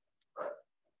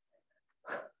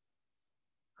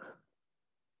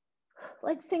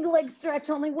 Like single leg stretch,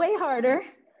 only way harder.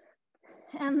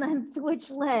 And then switch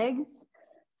legs.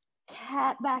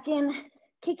 Cat back in,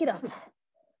 kick it up.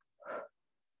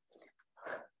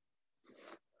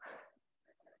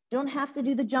 Don't have to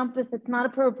do the jump if it's not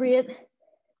appropriate.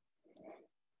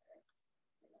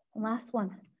 Last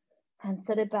one, and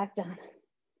set it back down.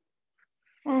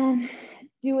 And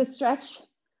do a stretch,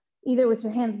 either with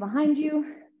your hands behind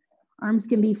you, arms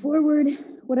can be forward,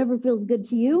 whatever feels good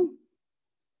to you.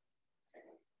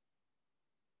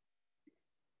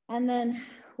 And then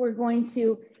we're going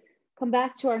to come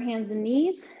back to our hands and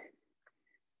knees.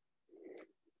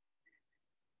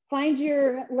 Find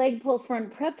your leg pull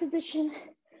front prep position.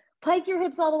 Pike your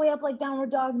hips all the way up like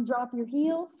downward dog and drop your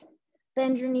heels.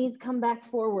 Bend your knees, come back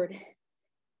forward.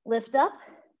 Lift up,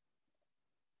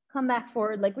 come back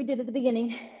forward like we did at the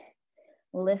beginning.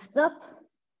 Lift up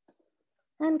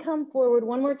and come forward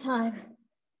one more time.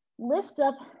 Lift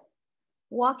up,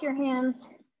 walk your hands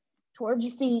towards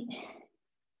your feet.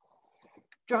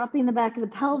 Dropping the back of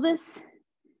the pelvis.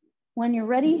 When you're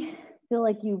ready, feel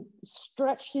like you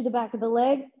stretch through the back of the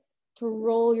leg to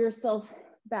roll yourself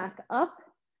back up.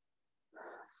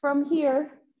 From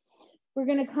here, we're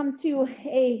gonna come to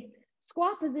a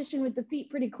squat position with the feet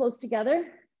pretty close together,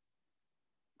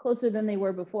 closer than they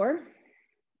were before.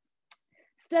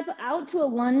 Step out to a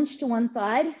lunge to one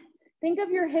side. Think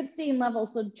of your hips staying level,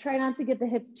 so try not to get the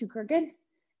hips too crooked.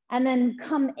 And then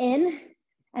come in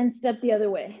and step the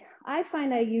other way. I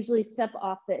find I usually step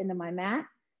off the end of my mat,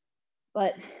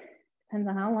 but depends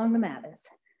on how long the mat is.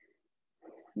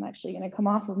 I'm actually gonna come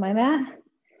off of my mat.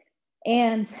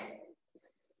 And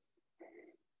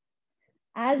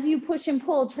as you push and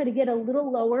pull, try to get a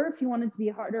little lower if you want it to be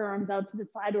harder, arms out to the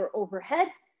side or overhead.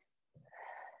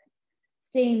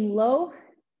 Staying low,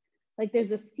 like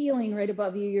there's a ceiling right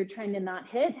above you you're trying to not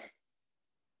hit.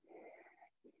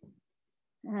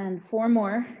 And 4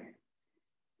 more.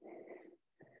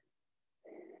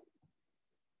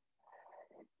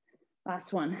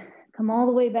 Last one. Come all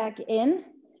the way back in.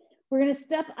 We're gonna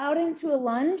step out into a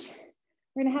lunge.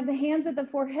 We're gonna have the hands at the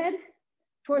forehead.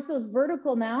 Torso's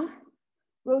vertical now.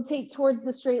 Rotate towards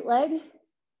the straight leg.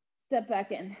 Step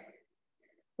back in.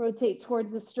 Rotate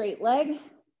towards the straight leg.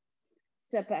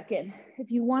 Step back in.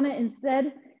 If you wanna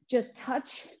instead just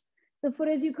touch the foot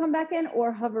as you come back in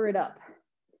or hover it up.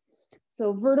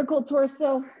 So vertical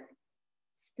torso,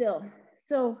 still.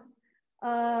 So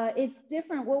it's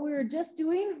different. What we were just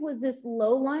doing was this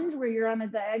low lunge where you're on a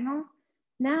diagonal.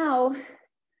 Now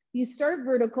you start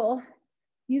vertical,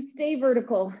 you stay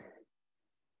vertical,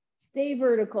 stay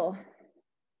vertical.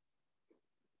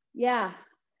 Yeah,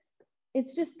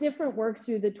 it's just different work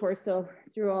through the torso,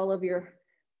 through all of your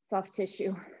soft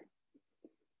tissue.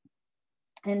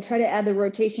 And try to add the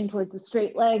rotation towards the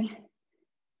straight leg.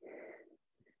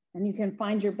 And you can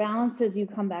find your balance as you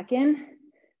come back in.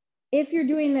 If you're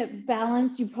doing the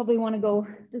balance, you probably want to go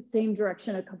the same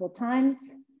direction a couple times.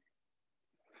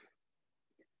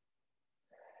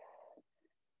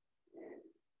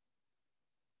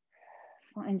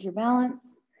 Find your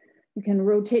balance. You can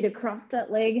rotate across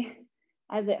that leg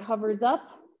as it hovers up.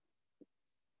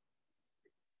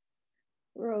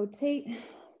 Rotate.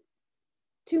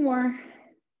 2 more.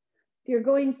 If you're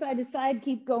going side to side,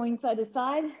 keep going side to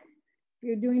side. If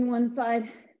you're doing one side,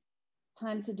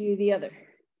 time to do the other.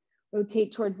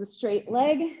 Rotate towards the straight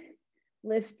leg,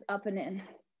 lift up and in.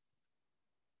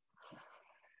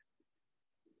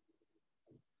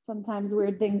 Sometimes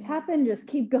weird things happen, just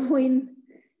keep going.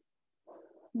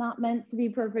 Not meant to be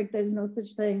perfect, there's no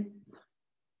such thing.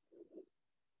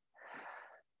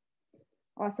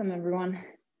 Awesome, everyone.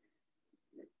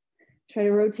 Try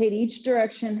to rotate each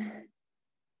direction.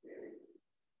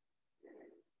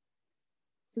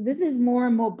 So this is more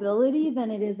mobility than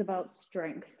it is about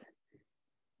strength,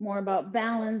 more about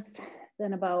balance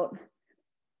than about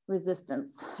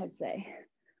resistance, I'd say.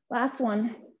 Last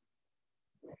one.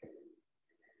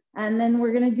 And then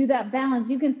we're gonna do that balance.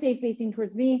 You can stay facing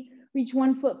towards me. Reach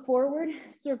 1 foot forward,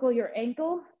 circle your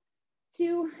ankle.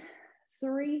 2,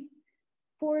 3,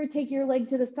 4, take your leg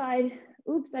to the side.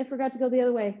 Oops, I forgot to go the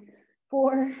other way.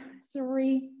 4,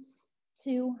 3,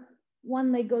 2,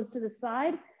 1, leg goes to the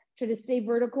side. Try to stay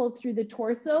vertical through the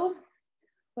torso.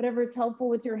 Whatever is helpful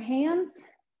with your hands.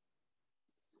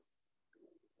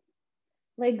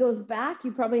 Leg goes back.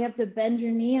 You probably have to bend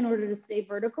your knee in order to stay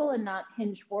vertical and not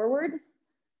hinge forward.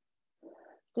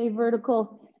 Stay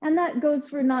vertical. And that goes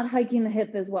for not hiking the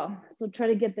hip as well. So try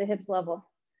to get the hips level.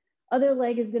 Other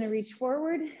leg is going to reach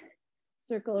forward,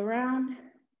 circle around,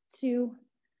 2,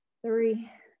 3,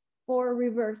 4,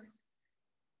 reverse.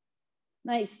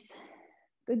 Nice.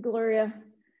 Good, Gloria.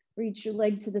 Reach your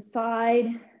leg to the side.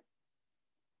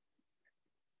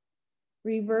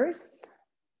 Reverse.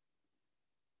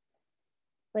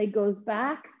 Leg goes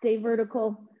back, stay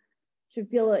vertical. Should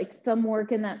feel like some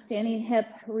work in that standing hip.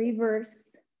 Reverse.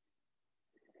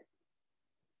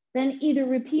 Then either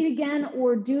repeat again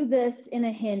or do this in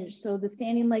a hinge. So the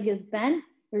standing leg is bent,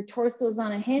 your torso is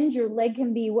on a hinge, your leg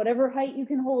can be whatever height you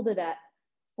can hold it at.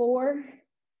 4,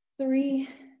 3,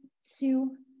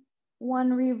 2,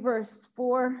 1, reverse.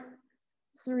 4,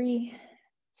 3,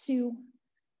 2,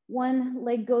 1,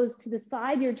 leg goes to the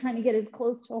side. You're trying to get as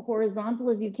close to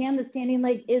horizontal as you can. The standing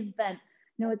leg is bent. I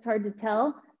know it's hard to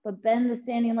tell, but bend the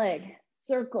standing leg.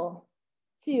 Circle,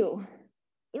 2,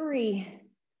 3,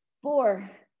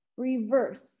 4,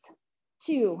 reverse,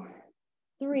 2,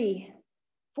 3,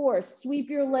 4. Sweep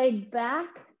your leg back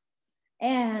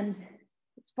and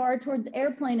as far towards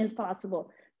airplane as possible.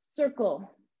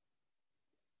 Circle,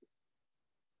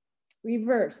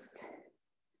 reverse,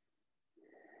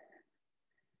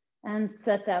 and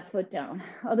set that foot down.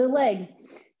 Other leg,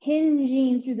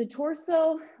 hinging through the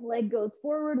torso, leg goes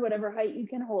forward, whatever height you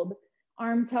can hold.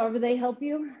 Arms, however they help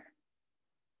you.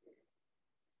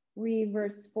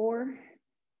 Reverse, 4,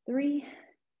 3,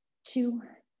 2,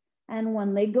 and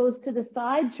 1. Leg goes to the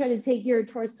side. Try to take your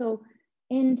torso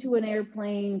into an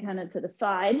airplane, kind of to the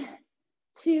side.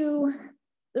 2,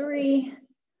 3,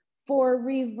 4,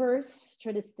 reverse.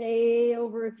 Try to stay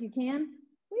over if you can.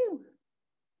 Woo.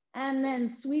 And then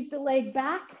sweep the leg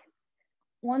back.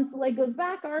 Once the leg goes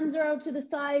back, arms are out to the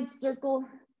side, circle.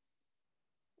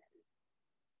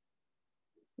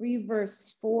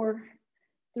 Reverse, 4,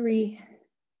 3,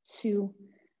 2,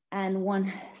 and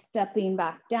 1, stepping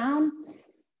back down.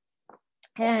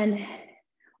 And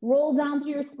roll down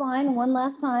through your spine one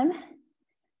last time.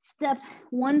 Step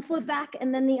 1 foot back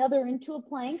and then the other into a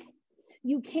plank.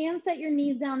 You can set your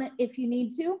knees down if you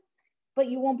need to, but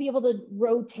you won't be able to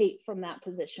rotate from that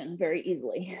position very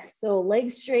easily. So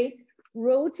legs straight,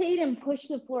 rotate and push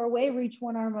the floor away, reach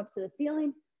one arm up to the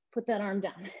ceiling, put that arm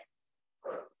down.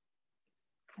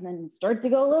 And then start to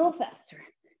go a little faster.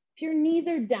 If your knees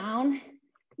are down,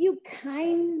 you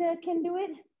kind of can do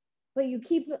it, but you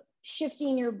keep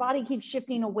shifting, your body keeps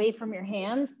shifting away from your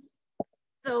hands.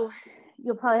 So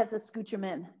you'll probably have to scooch them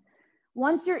in.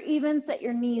 Once you're even, set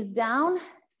your knees down,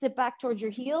 sit back towards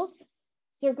your heels,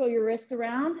 circle your wrists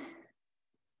around,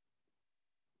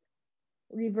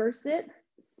 reverse it.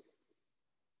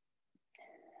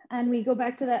 And we go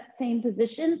back to that same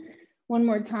position one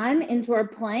more time into our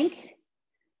plank.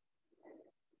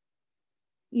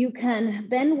 You can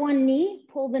bend one knee,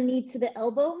 pull the knee to the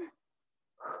elbow,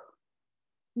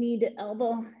 knee to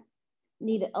elbow,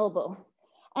 knee to elbow.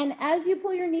 And as you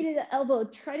pull your knee to the elbow,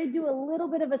 try to do a little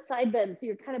bit of a side bend. So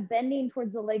you're kind of bending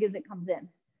towards the leg as it comes in.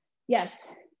 Yes.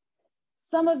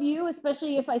 Some of you,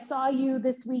 especially if I saw you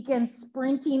this weekend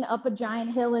sprinting up a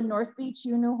giant hill in North Beach,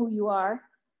 you know who you are.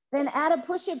 Then add a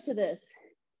push-up to this.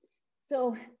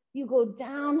 So you go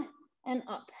down and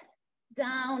up,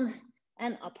 down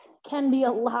and up. Can be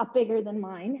a lot bigger than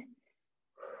mine.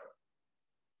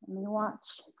 Let me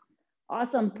watch.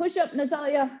 Awesome. Push up,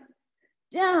 Natalia.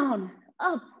 Down,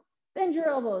 up, bend your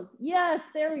elbows. Yes,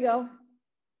 there we go.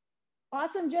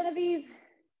 Awesome, Genevieve.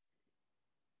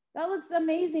 That looks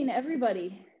amazing,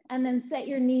 everybody. And then set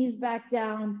your knees back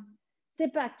down.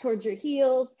 Sit back towards your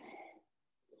heels.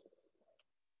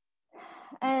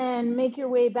 And make your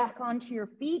way back onto your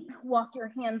feet. Walk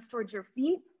your hands towards your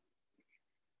feet.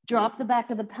 Drop the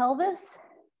back of the pelvis.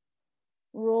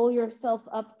 Roll yourself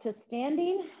up to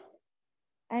standing.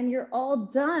 And you're all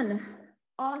done.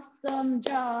 Awesome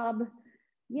job.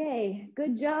 Yay.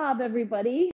 Good job, everybody.